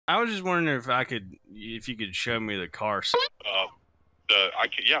I was just wondering if you could show me the car. I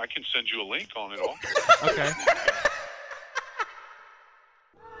can send you a link on it all. Okay.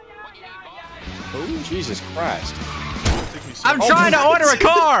 Oh, Jesus Christ. I'm trying to order a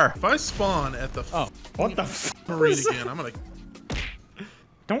car! If I spawn at the what the f? marine again, I'm gonna...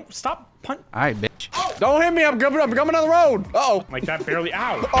 Don't stop punt. Alright, bitch. Oh. Don't hit me, I'm coming down the road! Uh-oh. Like that barely,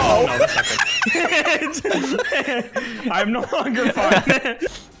 ow. Oh, no, that's not good. I'm no longer fun.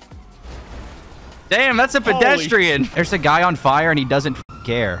 Damn, that's a pedestrian. There's a guy on fire and he doesn't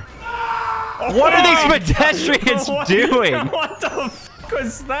care. What are these pedestrians doing? What the fuck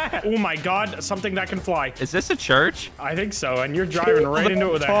was that? Oh my god, something that can fly. Is this a church? I think so, and you're driving right into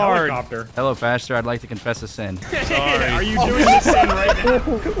it with a helicopter. Hello, Pastor. I'd like to confess a sin. Are you doing this sin right now?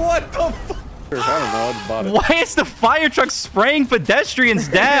 What the fuck? I don't know, I bought it. Why is the fire truck spraying pedestrians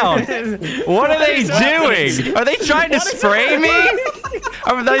down? What are they doing? Are they trying to spray me?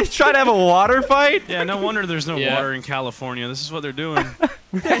 Are they trying to have a water fight? Yeah, no wonder there's no water in California. This is what they're doing.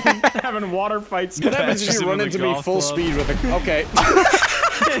 Having water fights. What happens if you run into me full speed with a... Okay.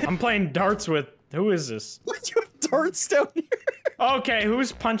 I'm playing darts with... Who is this? What, you have darts down here? Okay,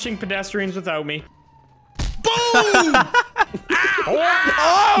 who's punching pedestrians without me? Boom!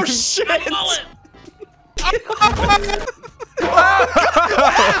 Oh, shit!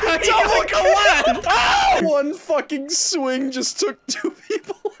 One fucking swing just took 2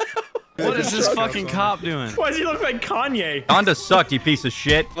 people out. What is this fucking cop doing? Why does he look like Kanye? Honda sucked, you piece of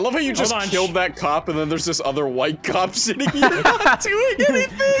shit. I love how you just killed that cop and then there's this other white cop sitting here not doing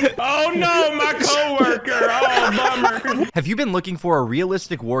anything. Oh no, my coworker. Oh, bummer. Have you been looking for a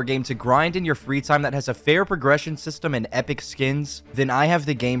realistic war game to grind in your free time that has a fair progression system and epic skins? Then I have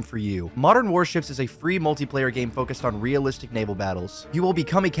the game for you. Modern Warships is a free multiplayer game focused on realistic naval battles. You will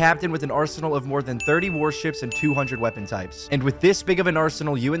become a captain with an arsenal of more than 30 warships and 200 weapon types. And with this big of an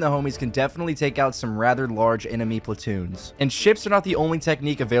arsenal, you and the homies can definitely take out some rather large enemy platoons. And ships are not the only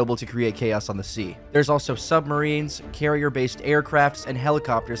technique available to create chaos on the sea. There's also submarines, carrier-based aircrafts, and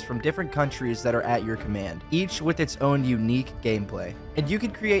helicopters from different countries that are at your command, each with its own unique gameplay. And you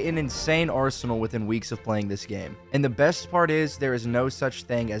can create an insane arsenal within weeks of playing this game. And the best part is, there is no such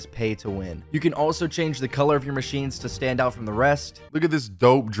thing as pay to win. You can also change the color of your machines to stand out from the rest. Look at this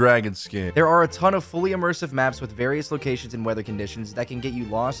dope dragon skin. There are a ton of fully immersive maps with various locations and weather conditions that can get you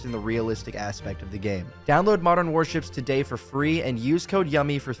lost in the realistic aspect of the game. Download Modern Warships today for free and use code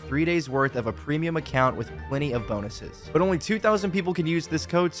YUMMY for 3 days worth of a premium account with plenty of bonuses. But only 2,000 people can use this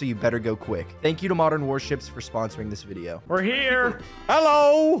code, so you better go quick. Thank you to Modern Warships for sponsoring this video. We're here.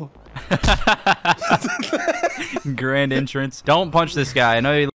 Hello! Grand entrance. Don't punch this guy. I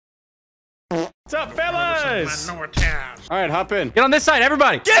know you. What's up, fellas? Alright, hop in. Get on this side,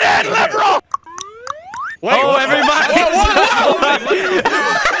 everybody. Get in, liberal! Wait, oh, everybody!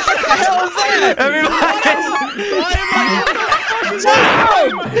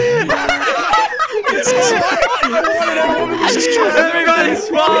 Everybody's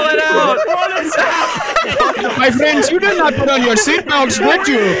falling out! What is happening? My friends, you did not put on your seatbelts, did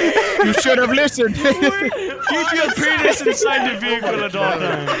you? You should have listened. Keep your penis inside the vehicle at all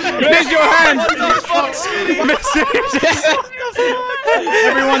times. Raise your hand!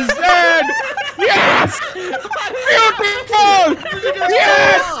 Everyone's dead! Yes! Beautiful!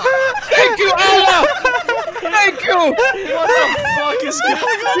 Yes! Thank you, Allah! Thank you! What the fuck is going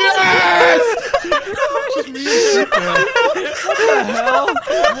on? Yes! What the hell?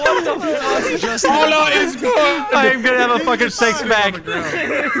 What the fuck just Allah is good! I'm gonna have a fucking six-pack.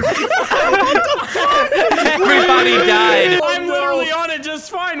 Everybody died. I'm literally on it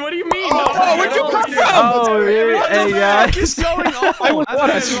just fine. What do you mean? Oh, where'd you come from? Oh, really? Hey, guys. is going on? What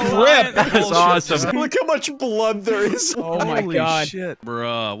a script! That's awesome. Look how much blood there is. Oh my god. Shit,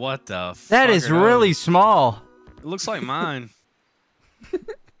 bruh, what the fuck? That is really small. It looks like mine.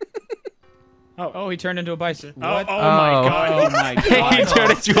 Oh, he turned into a bicycle. Oh, What? oh my god. Oh my god. He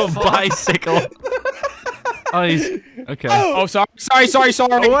turned into a bicycle. Oh, he's okay. Oh, sorry.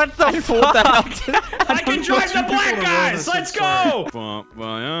 What the fuck? I can drive the black guys. Let's go.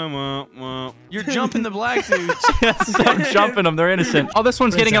 You're jumping the black dudes. Stop jumping them. They're innocent. Oh, this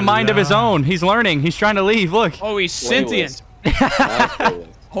one's getting a mind of his own. He's learning. He's trying to leave. Look. Oh, he's sentient.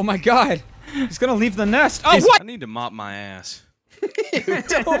 Oh my god. He's gonna leave the nest. Oh, what? I need to mop my ass.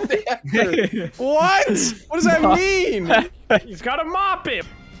 Don't ever. What? What does that mean? He's got to mop him.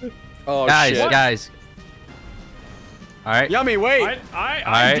 Oh, guys, shit. guys. All right. Yummy, wait.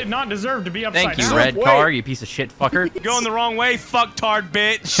 I did not deserve to be upside Thank you, down. red car, you piece of shit fucker. Going the wrong way, fucktard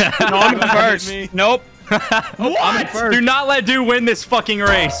bitch. No, I'm first. Nope. What? First. Do not let Du win this fucking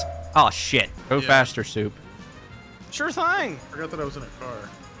race. Oh, shit. Go faster, Soup. Sure thing. Forgot that I was in a car.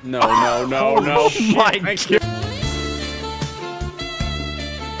 No. Oh my god.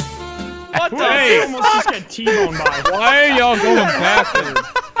 What the Hey, fuck? almost just got T-boned by. Why are y'all going backwards?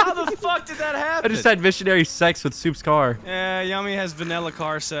 How the fuck did that happen? I just had missionary sex with Soup's car. Yeah, Yummy has vanilla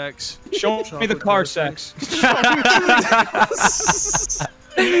car sex. Show me the car sex.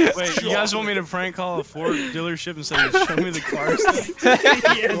 Wait, you guys want me to prank call a Ford dealership and say, show me the car sex?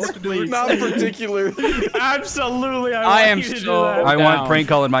 Yes, please. Not particular. Absolutely, I am want you to do so- that. I want Down. prank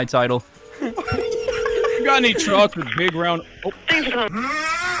call in my title. You got any truck with big round? Oh, Thanks for calling.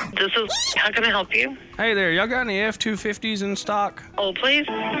 This is. How can I help you? Hey there, y'all got any F-250s in stock? Oh, please.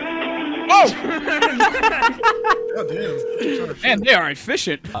 God damn. man, they are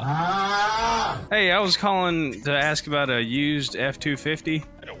efficient. Hey, I was calling to ask about a used F-250.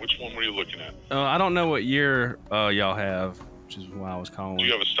 Yeah, which one were you looking at? I don't know what year y'all have, which is why I was calling. Do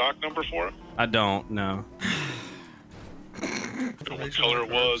you have a stock number for it? I don't know. What color it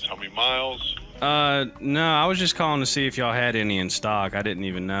was? How many miles? No, I was just calling to see if y'all had any in stock. I didn't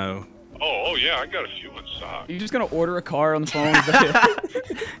even know. Oh yeah, I got a few in stock. You just gonna order a car on the phone? Is that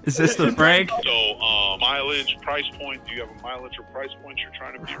it? Is this the prank? So, mileage, price point. Do you have a mileage or price point you're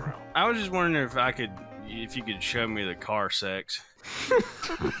trying to be around? I was just wondering if you could show me the car sex.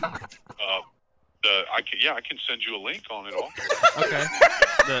 I can send you a link on it all. Okay.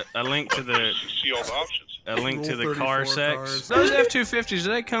 A link to the See all the options. a link to the Rule car 34 sex. cars. Those F-250s,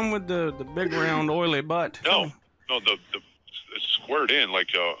 do they come with the big round oily butt? No, it's squared in like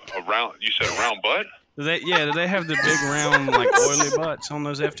a round. You said a round butt? Do they have the big round like oily butts on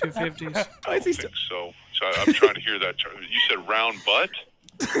those F-250s? I don't think so. So I'm trying to hear that term. You said round butt?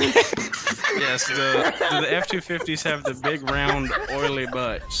 Yes. Do the F-250s have the big round oily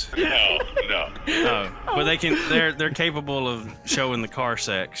butts? No. Oh, but they're capable of showing the car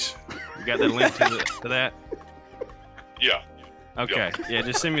sex. You got the link to that? Yeah. Okay. Yeah,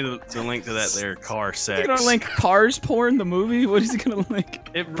 just send me the link to that there car sex. He's gonna link Cars Porn, the movie? What is he gonna link?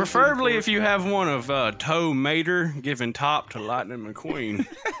 Preferably if you have one of Toe Mater giving top to Lightning McQueen.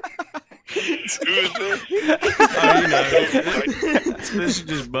 Who is this? Oh, you know, this is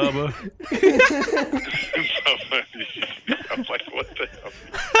just Bubba. I'm like, what the hell?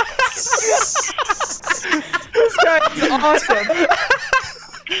 This guy is awesome.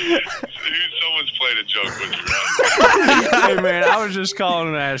 Someone's played a joke with you, right? Hey man, I was just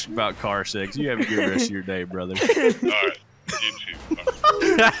calling to ask about car sex. You have a good rest of your day, brother. All right. You too.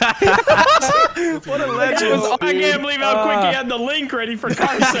 What a legend! I can't believe how quick he had the link ready for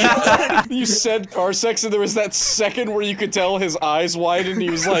car sex. You said car sex, and there was that second where you could tell his eyes widened. He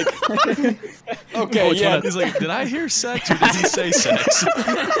was like, "Okay, yeah." He's like, "Did I hear sex or did he say sex?"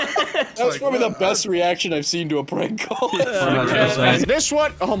 That was probably the best reaction I've seen to a prank call. This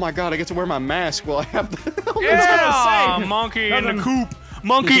one, oh my god, I get to wear my mask while I have the. Yeah, monkey in the coop.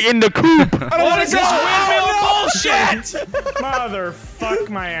 Monkey in the coop. What is this windmill bullshit? Motherfuck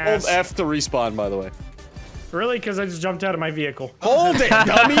my ass. Hold F to respawn, by the way. Really? Because I just jumped out of my vehicle. Hold it,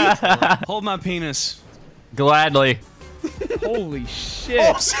 dummy! Hold my penis. Gladly. Holy shit.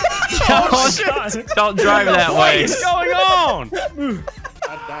 Oh shit! Don't drive that way. What is going on?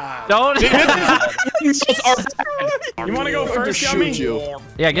 Don't. You want to go first, Shoot Yummy? you.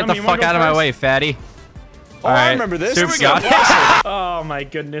 Yeah, get Yummy, the you wanna fuck go out of my first? way, fatty. Oh, I remember this. Soup's Here we got go. it. Oh my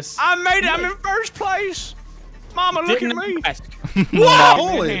goodness. I made it. I'm in first place. Mama, look Didn't at me. ask.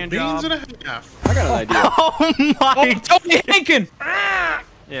 Holy Hand beans job. and a half. I got an idea. Oh my. Tony Hankin!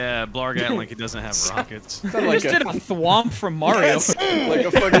 Yeah, Blarg acting like he doesn't have rockets. I just did a thwomp from Mario. Yes, like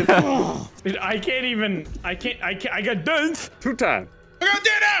a fucking Dude, I can't even. I got doof. 2 times.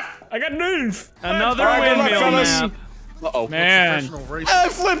 I got doof. Another All right, good luck, windmill fellas. map. Uh-oh. Man. Professional race. I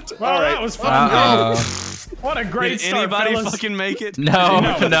flipped. Well, All right. that was fun. What a great Did start, anybody fellas. fucking make it? No,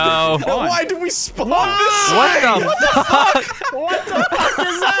 no. Why did we spawn this? What the fuck? What the fuck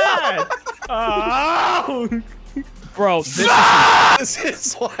is that? Oh! Bro, this is... This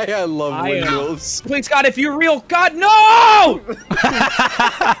is why I love windmills. Please, God, if you're real, God, no!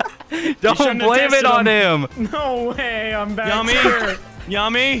 Don't shouldn't have blame it tested on him. him. No way, I'm back Yummy. here.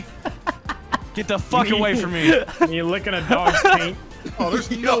 Yummy. Get the fuck away from me. You licking a dog's paint. Oh, there's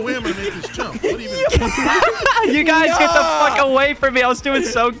no way I'm gonna make this jump. What even? You guys get the fuck away from me. I was doing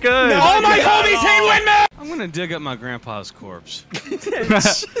so good. All my homies hate windmills! I'm gonna dig up my grandpa's corpse.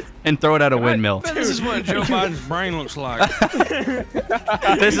 And throw it at a windmill. This is what Joe Biden's brain looks like.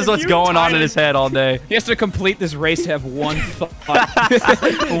 This is what's going on in his head all day. He has to complete this race to have one thought.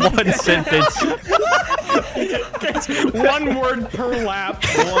 One sentence. One word per lap.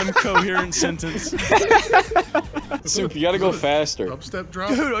 One coherent sentence. Soup, you gotta go faster. Upstep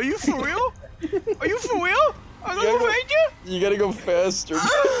drop. Dude, are you for real? Are you for real? You gotta go faster.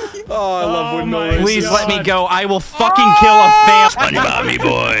 Oh, I love windmill races. Please let me go. I will fucking kill a fan. SpongeBob, me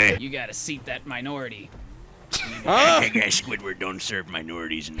boy. You gotta seat that minority. Huh? Squidward don't serve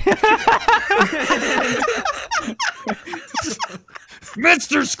minorities.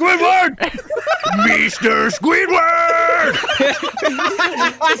 Mr. Squidward! Mr. Squidward!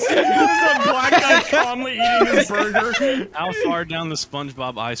 a black guy calmly eating his burger. How far down the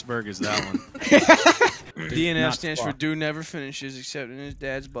SpongeBob iceberg is that one? DNF stands for dude never finishes except in his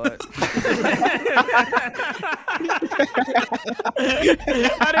dad's butt.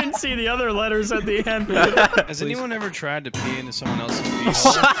 I didn't see the other letters at the end. Has anyone ever tried to pee into someone else's pee?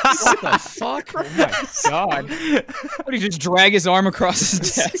 What the fuck? Oh my god. What, did he just drag his arm across his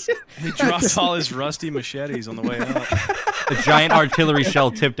desk? He dropped all his rusty machetes on the way up. The giant artillery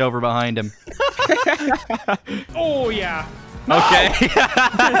shell tipped over behind him. Oh, yeah. Okay.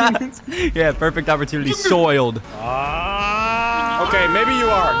 Yeah, perfect opportunity. Soiled. Okay, maybe you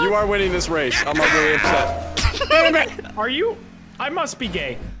are. You are winning this race. I'm not really upset. Are you? I must be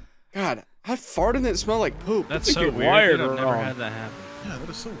gay. God, I farted that smelled like poop. That's so get weird. wired I've never wrong. had that happen. Yeah, that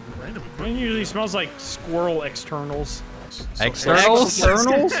is so random. It usually smells like squirrel externals. Externals?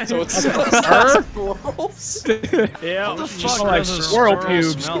 Externals? So it's squirrels? Yeah. What the Just fuck like does a squirrel squirrel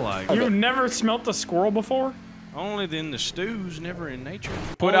pubes. smell like? You've never smelt a squirrel before? Only in the stews, never in nature.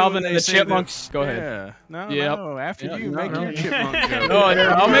 Put Oh, Alvin they and the say Chipmunks. that- Go ahead. Yeah. No, Yep. no. After Yeah, you no, make no. your chipmunk joke. No,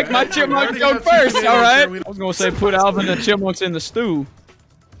 I'll make my chipmunk joke first, alright? I was gonna say put Alvin and the Chipmunks in the stew.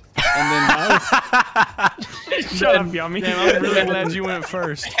 And then Shut up, Yummy. Damn, I'm really glad you went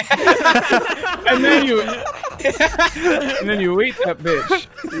first. and then you eat that bitch.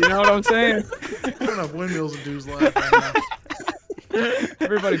 You know what I'm saying? I don't have windmills and dudes laugh right now.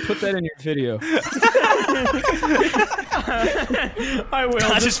 Everybody put that in your video. I will,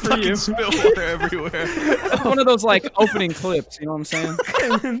 I just just for fucking you. spill water everywhere. That's one of those like opening clips, you know what I'm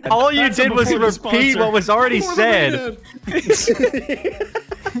saying? All you That's did was before the repeat sponsor. what was already said.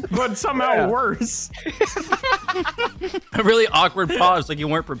 But somehow worse. A really awkward pause, like you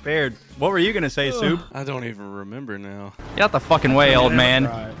weren't prepared. What were you gonna say, Soup? I don't even remember now. Get out the fucking way, old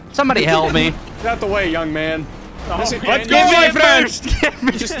man. Somebody help me. Get out the way, young man. Oh, Let's Give me a first.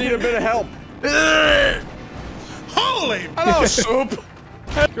 You just need a bit of help. Holy! Hello, Soup.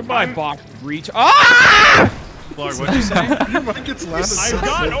 Goodbye, Bach Reach. Ah! Clark, what'd you say? Your mic gets loud as I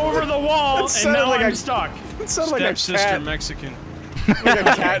got over the wall, and sounded now like I'm a- stuck. It sounds like a Stepsister cat. Mexican. Like a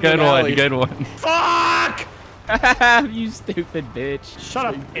cat in Good an one, alley. good one. Fuck! You stupid bitch. Shut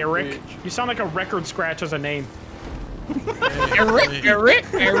up, Eric. You sound like a record scratch as a name. Eric.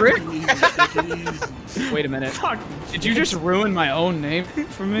 Wait a minute. Fuck. Did you just ruin my own name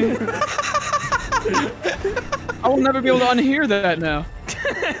for me? I will never be able to unhear that now.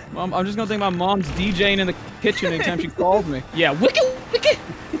 Mom, I'm just gonna think my mom's DJing in the kitchen anytime she calls me. Yeah, wicked.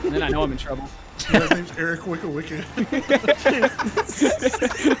 And then I know I'm in trouble. His name's Eric Wicca.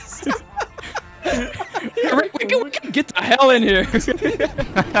 Eric, get the hell in here.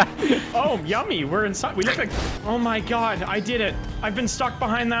 Oh, Yummy. We're inside. We look like. Oh my god, I did it. I've been stuck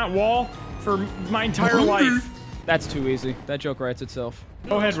behind that wall for my entire life. That's too easy. That joke writes itself.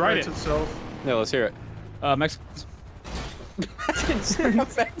 Go ahead, write it. itself. Yeah, let's hear it. Mexicans.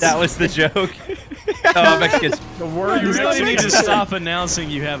 That was the joke. Oh, Mexicans. The word You is really need to stop announcing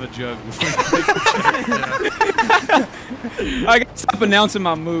you have a joke before you I gotta stop announcing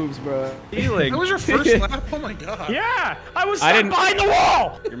my moves, bro. That was your first lap? Oh my god. Yeah, I was I stuck didn't- behind the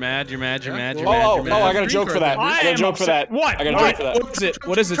wall. You're mad, you're mad, you're mad, you're Oh, mad, oh, you're oh, mad. I got a joke for that. I got a joke for that. What? I got a What? joke for that. What is it?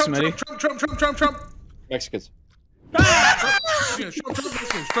 What is it, Smitty? Trump. Mexicans.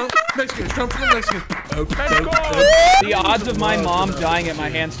 Mexicans. Let's go. The odds of my mom dying at my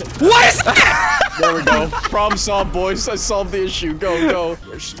hands. What is that? There we go. Problem solved, boys. I solved the issue. Go.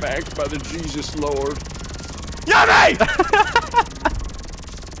 You're smacked by the Jesus Lord. Yummy!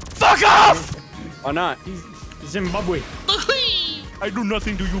 Fuck off! Why not? Zimbabwe. I do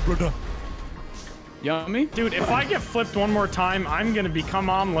nothing to you, brother. Yummy? Dude, if I get flipped one more time, I'm gonna become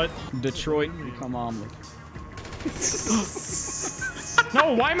omelet. Detroit become omelet.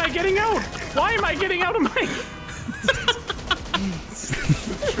 No, why am I getting out? Why am I getting out of my...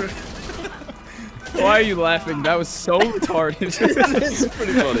 Why are you laughing? That was so retarded. It's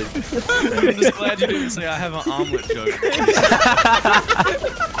pretty funny. I'm just glad you didn't say I have an omelet joke.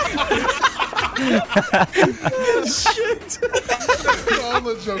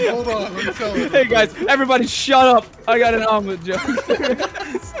 Omelet joke. Hold on. Let me tell you. Hey guys, everybody shut up. I got an omelet joke.